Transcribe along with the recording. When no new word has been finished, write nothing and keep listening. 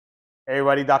Hey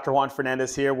everybody, Dr. Juan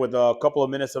Fernandez here with a couple of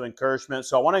minutes of encouragement.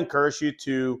 So I want to encourage you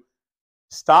to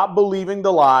stop believing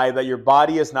the lie that your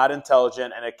body is not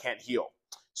intelligent and it can't heal.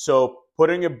 So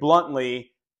putting it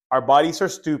bluntly, our bodies are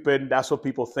stupid. That's what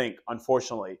people think,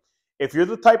 unfortunately. If you're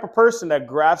the type of person that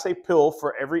grabs a pill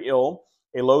for every ill,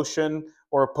 a lotion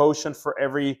or a potion for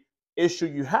every issue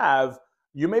you have,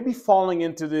 you may be falling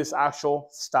into this actual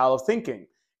style of thinking.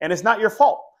 And it's not your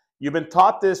fault. You've been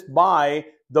taught this by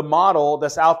the model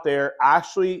that's out there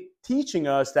actually teaching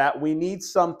us that we need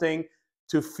something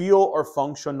to feel or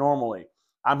function normally.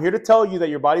 I'm here to tell you that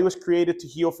your body was created to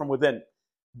heal from within.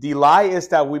 The lie is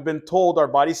that we've been told our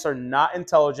bodies are not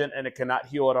intelligent and it cannot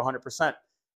heal at 100%.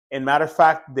 In matter of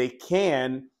fact, they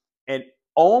can, and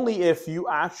only if you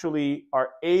actually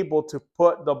are able to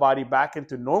put the body back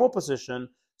into normal position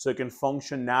so it can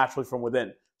function naturally from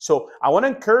within. So I want to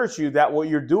encourage you that what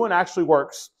you're doing actually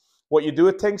works. What you do,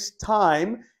 it takes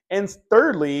time. And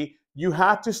thirdly, you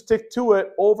have to stick to it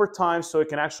over time so it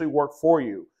can actually work for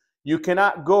you. You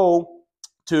cannot go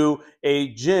to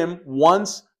a gym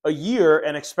once a year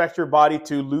and expect your body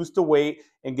to lose the weight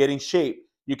and get in shape.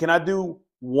 You cannot do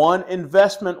one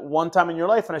investment one time in your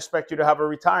life and expect you to have a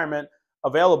retirement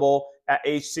available at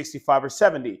age 65 or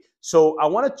 70. So I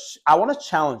want to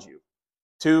challenge you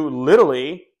to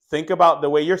literally think about the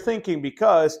way you're thinking,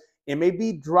 because it may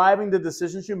be driving the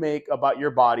decisions you make about your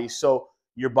body. So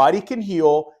your body can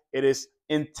heal. It is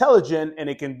intelligent and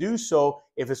it can do so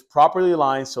if it's properly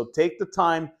aligned. So take the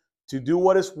time to do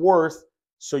what is worth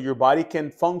so your body can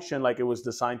function like it was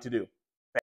designed to do.